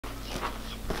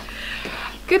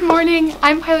Good morning,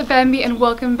 I'm Pilot Bambi and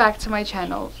welcome back to my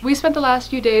channel. We spent the last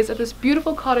few days at this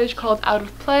beautiful cottage called Out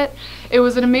of Plett. It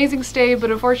was an amazing stay,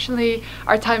 but unfortunately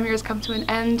our time here has come to an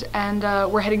end and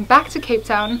we're heading back to Cape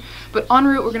Town. But en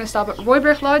route we're going to stop at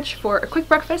Rooiberg Lodge for a quick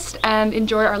breakfast and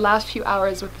enjoy our last few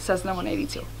hours with the Cessna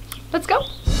 182. Let's go!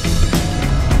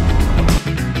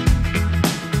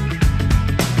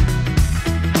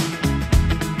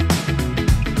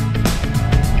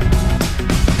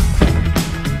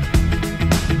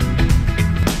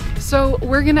 So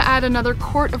we're gonna add another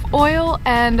quart of oil,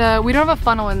 and we don't have a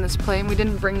funnel in this plane. We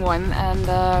didn't bring one,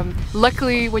 and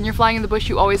luckily when you're flying in the bush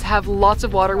you always have lots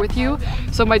of water with you.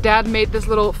 So my dad made this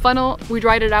little funnel, we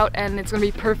dried it out, and it's gonna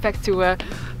be perfect to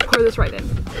pour this right in.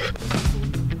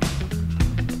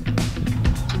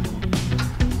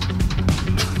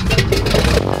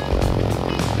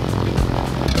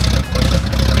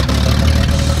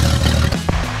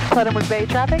 Plett Bay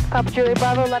traffic, Papa Juliet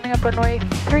Bravo landing up runway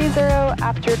 30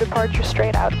 after departure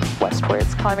straight out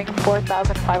westwards, climbing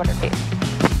 4,500 feet.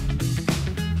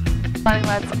 Landing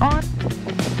lights on.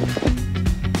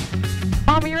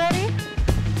 Mom, you ready?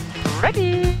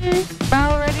 Ready.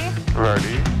 Val, ready?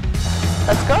 Ready.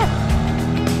 Let's go.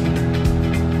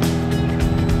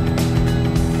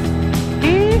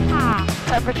 Yeehaw.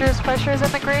 Temperatures, pressures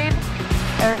in the green.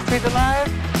 Airspeed alive.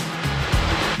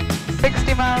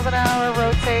 60 miles an hour,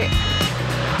 rotate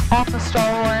off the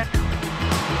stall horn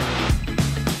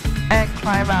and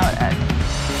climb out at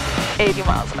 80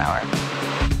 miles an hour.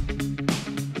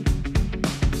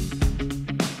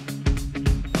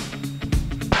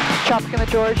 Tropic in the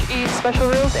George East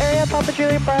Special Rules area, Papa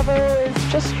Juliet Bravo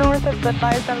is just north of the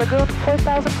Neisner Lagoon,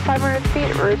 4,500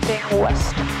 feet, routing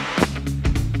west.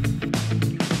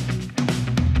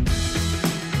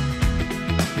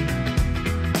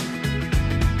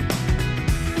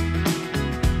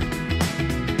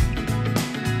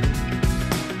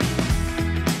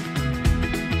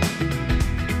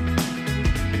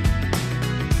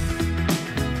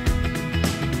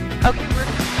 Okay,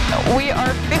 we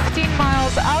are 15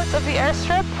 miles out of the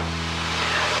airstrip.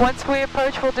 Once we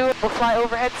approach, we'll fly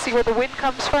overhead, see where the wind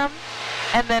comes from,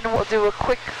 and then we'll do a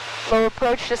quick low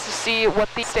approach just to see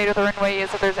what the state of the runway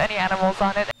is, if there's any animals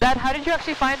on it. Dad, how did you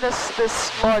actually find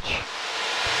this lodge?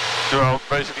 Well,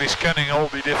 basically scanning all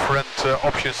the different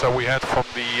options that we had from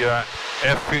the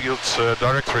airfields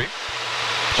directory.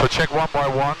 So check one by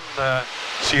one,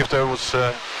 see if there was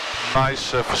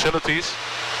nice facilities.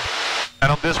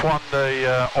 And on this one they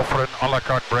offer an a la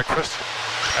carte breakfast.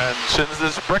 And since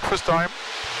this is breakfast time,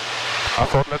 I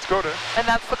thought let's go there. And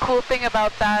that's the cool thing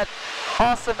about that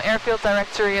awesome airfield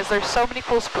directory, is there's so many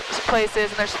cool places,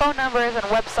 and there's phone numbers and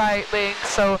website links,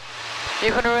 so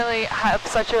you can really have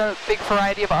such a big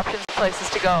variety of options and places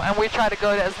to go. And we try to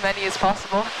go to as many as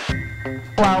possible.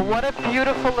 Wow, what a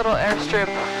beautiful little airstrip.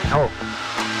 Oh.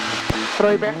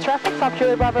 Rooiberg traffic, Papa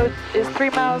Juliet Bravo is 3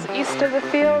 miles east of the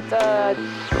field,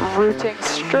 routing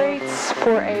straight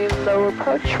for a low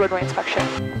approach runway inspection.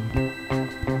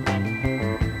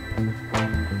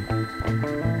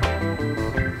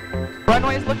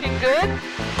 Runway's looking good.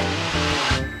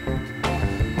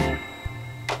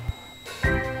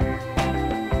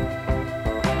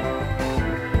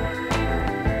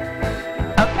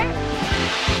 Okay.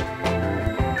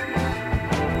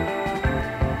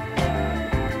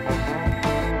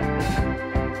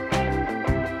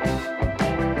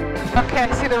 Okay,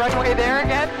 I see the runway there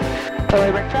again.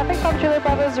 Rooiberg traffic, Papa Juliet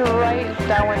Bravo is right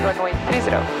downwind runway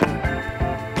 30.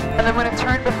 And I'm going to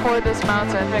turn before this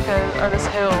mountain, or this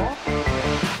hill.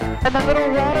 And the little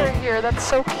water here, that's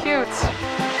so cute.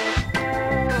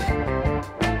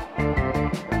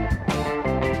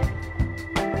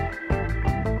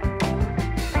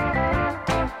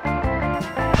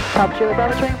 Papa Juliet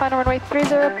Bravo turning final runway 30,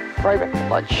 Rooiberg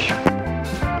Lodge.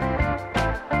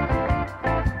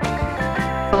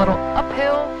 A little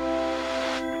uphill.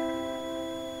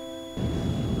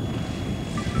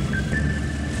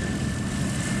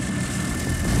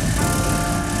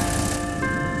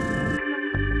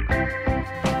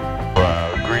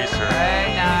 Wow, greaser.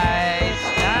 Very nice,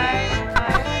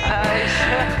 nice.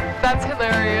 That's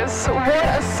hilarious. What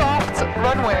a soft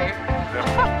runway.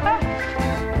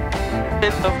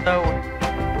 Middle of nowhere.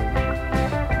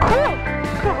 Cool.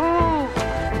 Cool.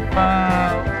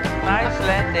 Wow, nice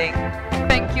landing.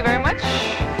 Thank you very much.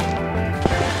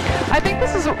 I think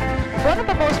this is one of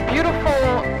the most beautiful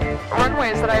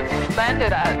runways that I've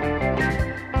landed at.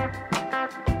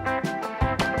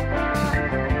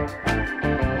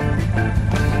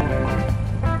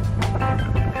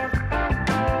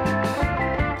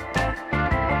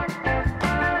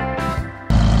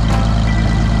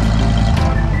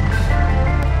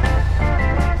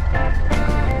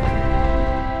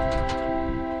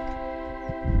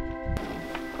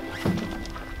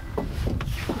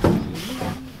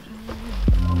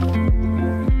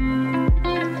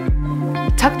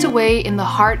 Tucked away in the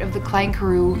heart of the Klein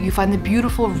Karoo, you find the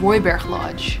beautiful Rooiberg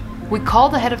Lodge. We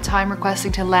called ahead of time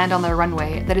requesting to land on their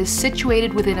runway that is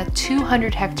situated within a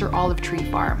 200-hectare olive tree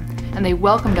farm, and they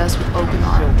welcomed us with open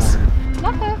arms.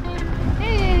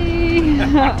 Hey!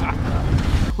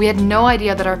 We had no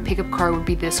idea that our pickup car would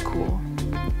be this cool.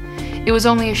 It was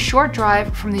only a short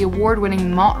drive from the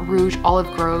award-winning Mont Rouge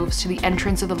olive groves to the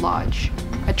entrance of the lodge,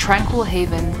 a tranquil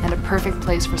haven and a perfect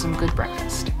place for some good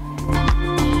breakfast.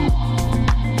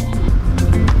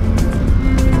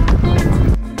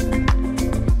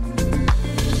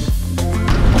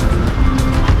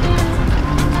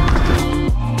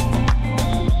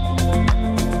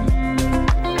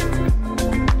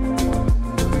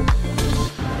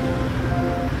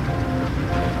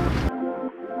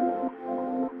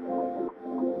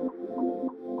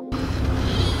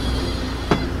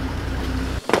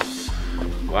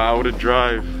 Wow, what a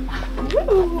drive.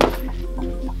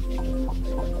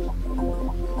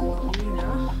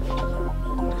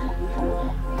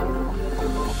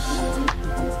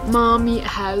 Mommy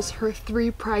has her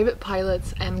 3 private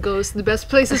pilots and goes to the best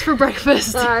places for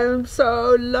breakfast. I'm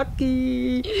so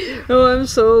lucky. Oh, I'm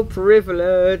so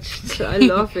privileged. I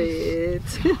love it.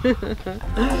 Good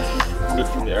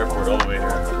from the airport all the way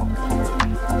here.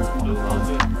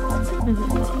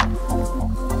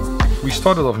 We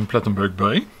started off in Plettenberg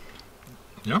Bay,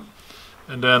 yeah,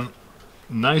 and then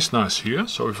nice here.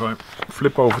 So if I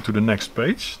flip over to the next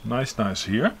page, nice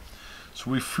here. So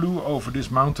we flew over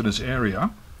this mountainous area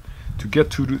to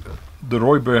get to the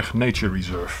Rooiberg Nature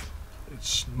Reserve.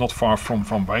 It's not far from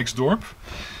Wijksdorp.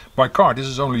 By car, this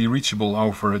is only reachable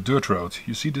over a dirt road.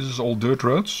 You see, this is all dirt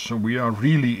roads, so we are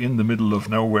really in the middle of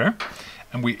nowhere,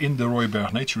 and we're in the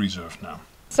Rooiberg Nature Reserve now.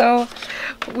 So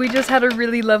we just had a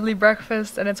really lovely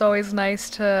breakfast, and it's always nice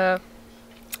to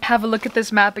have a look at this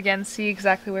map again, see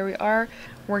exactly where we are.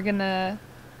 We're gonna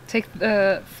take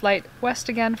the flight west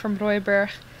again from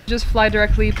Rooiberg, just fly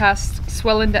directly past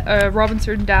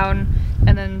Robinson Down,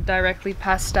 and then directly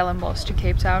past Stellenbosch to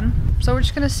Cape Town. So we're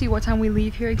just gonna see what time we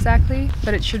leave here exactly,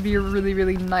 but it should be a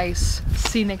really nice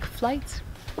scenic flight.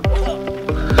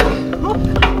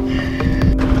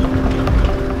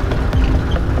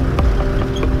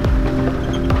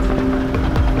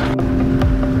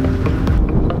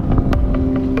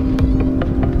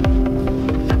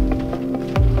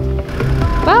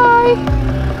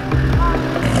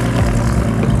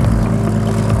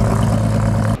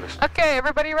 Okay,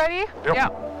 everybody ready? Yep. Yeah.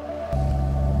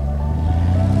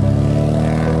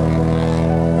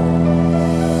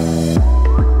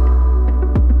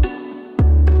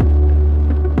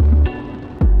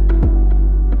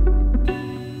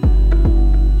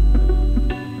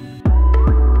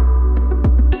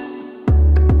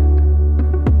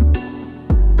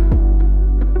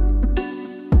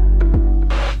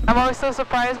 I'm always so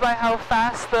surprised by how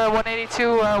fast the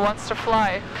 182 wants to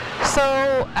fly.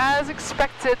 So, as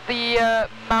expected, the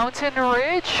mountain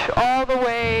ridge all the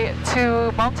way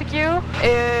to Montague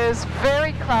is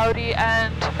very cloudy,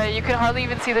 and you can hardly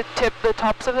even see the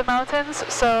tops of the mountains.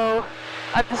 So,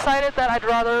 I've decided that I'd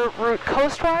rather route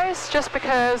coastwise, just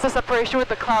because the separation with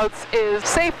the clouds is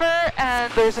safer,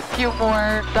 and there's a few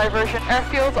more diversion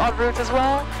airfields en route as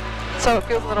well, so it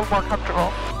feels a little more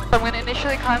comfortable. I'm going to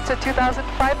initially climb to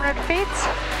 2,500 feet,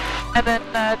 and then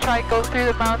try and go through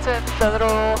the mountain, the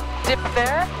little dip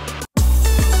there.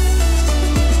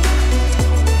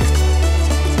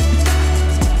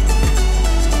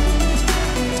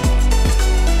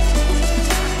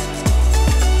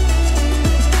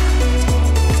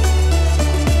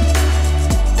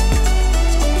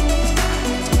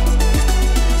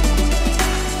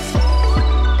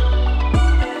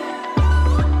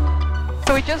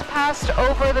 So we just passed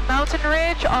over the mountain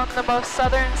ridge on the most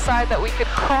southern side that we could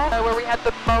cross, where we had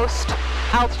the most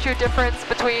altitude difference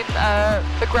between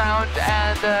the ground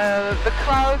and the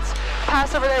clouds.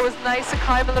 Pass over there was nice to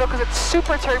climb a little because it's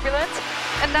super turbulent.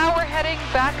 And now we're heading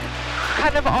back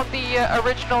kind of on the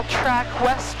original track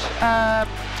west,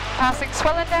 passing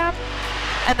Swellendam.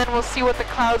 And then we'll see what the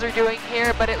clouds are doing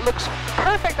here, but it looks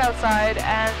perfect outside,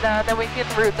 and then we can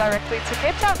route directly to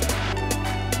Cape Town.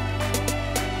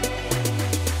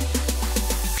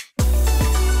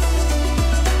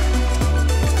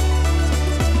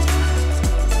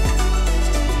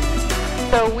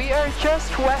 So we are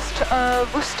just west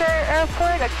of Worcester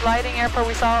Airport, a gliding airport.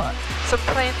 We saw some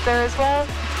planes there as well.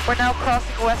 We're now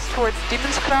crossing west towards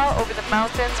Diemenskraal over the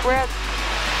mountains. We're at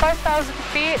 5,000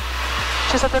 feet.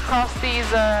 Just have to cross these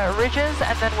ridges,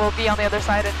 and then we'll be on the other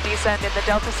side and descend in the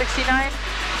Delta 69.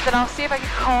 Then I'll see if I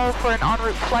can call for an en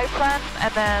route flight plan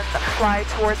and then fly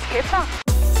towards Cape Town.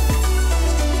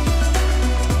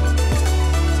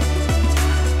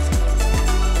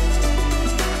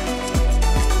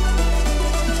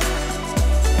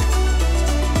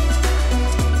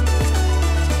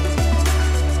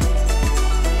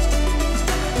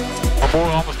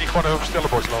 op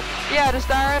Stellenbosch landen. Ja, dus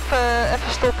daar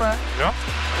even stoppen. Ja?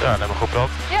 Ja, dan hebben we gebeld.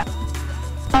 Ja.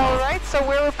 Alright, so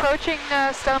we're approaching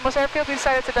Stellenbosch Airfield. We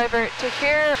decided to divert to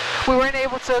here. We weren't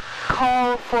able to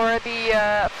call for the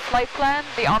flight plan,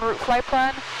 the en route flight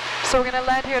plan. So we're going to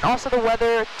land here, and also the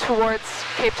weather towards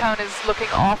Cape Town is looking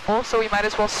awful, so we might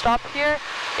as well stop here.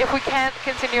 If we can't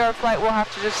continue our flight, we'll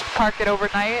have to just park it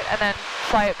overnight and then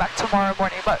fly it back tomorrow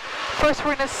morning. But first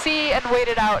we're going to see and wait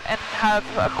it out and have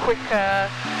a quick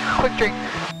drink.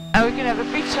 And we can have a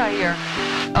pizza here.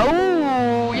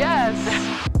 Oh, yes!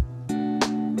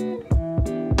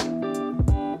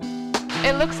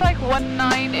 It looks like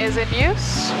 19 is in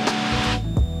use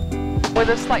with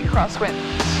a slight crosswind.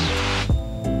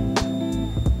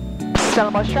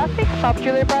 Stellenbosch traffic, Papa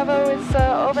Julia Bravo is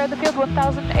over at the field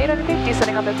 1,800 feet,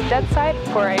 descending on the dead side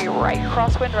for a right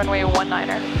crosswind, runway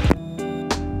 19er.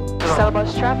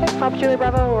 Stellenbosch traffic, Papa Julia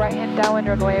Bravo, right hand downwind,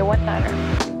 runway 19er.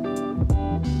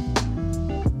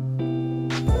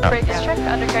 Brakes checked,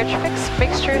 undercarriage fixed,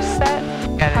 mixture set,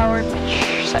 power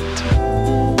pitch set.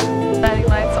 Landing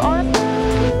lights on.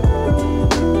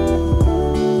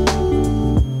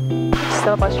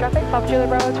 Stellenbosch traffic, Papa Julia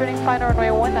Bravo, turning final, runway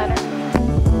 19er.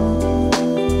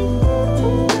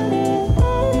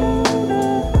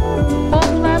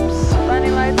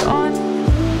 Landing lights on.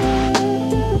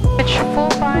 Pitch full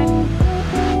fine.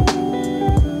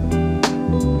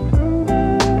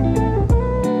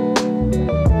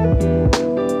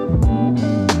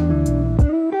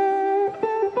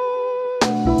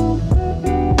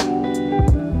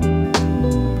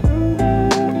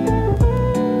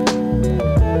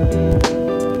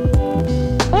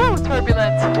 Oeh,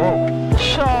 turbulent. Wow.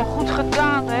 Zo, goed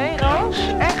gedaan, hè, Roos?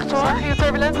 Echt hoor. Zag je hoe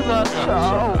turbulent het was?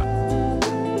 Zo.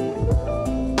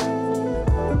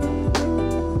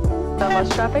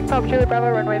 Stellenbosch traffic, Papa Julia Bravo,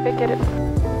 runway vacated.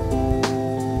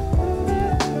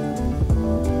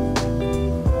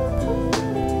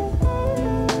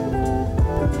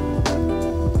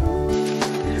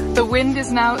 The wind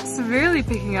is now severely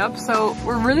picking up, so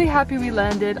we're really happy we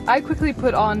landed. I quickly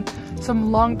put on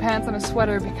some long pants and a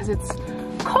sweater because it's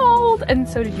cold, and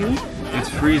so did you. It's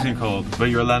freezing cold, but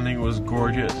your landing was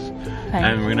gorgeous.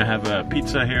 And we're gonna have a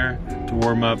pizza here to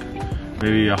warm up,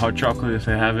 maybe a hot chocolate if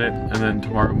they have it, and then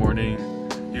tomorrow morning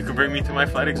you can bring me to my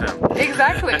flight exam.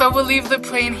 Exactly. So we'll leave the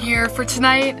plane here for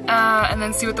tonight and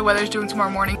then see what the weather's doing tomorrow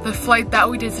morning. The flight that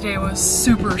we did today was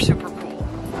super, super cool.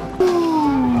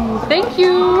 Ooh, thank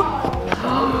you.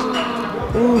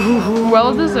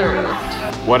 Well deserved.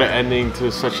 What an ending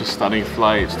to such a stunning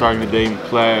flight. Starting the day in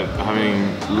Plett,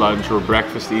 having lunch or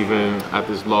breakfast even at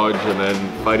this lodge, and then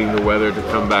fighting the weather to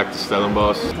come back to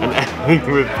Stellenbosch, and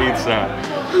ending with pizza.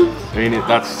 I mean,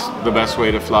 that's the best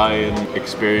way to fly and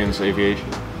experience aviation.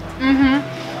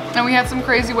 And we had some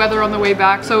crazy weather on the way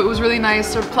back, so it was really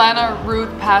nice to plan our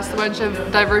route past a bunch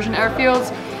of diversion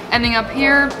airfields. Ending up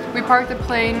here, we parked the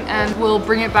plane and we'll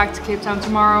bring it back to Cape Town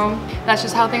tomorrow. That's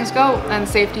just how things go, and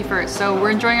safety first. So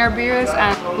we're enjoying our beers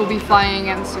and we'll be flying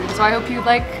again soon. So I hope you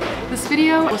like this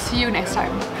video. We'll see you next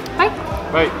time. Bye!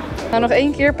 Bye! Nou, nog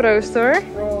één keer proost hoor.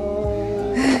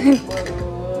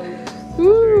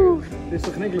 Oeh. Dit is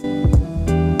toch geen enkele...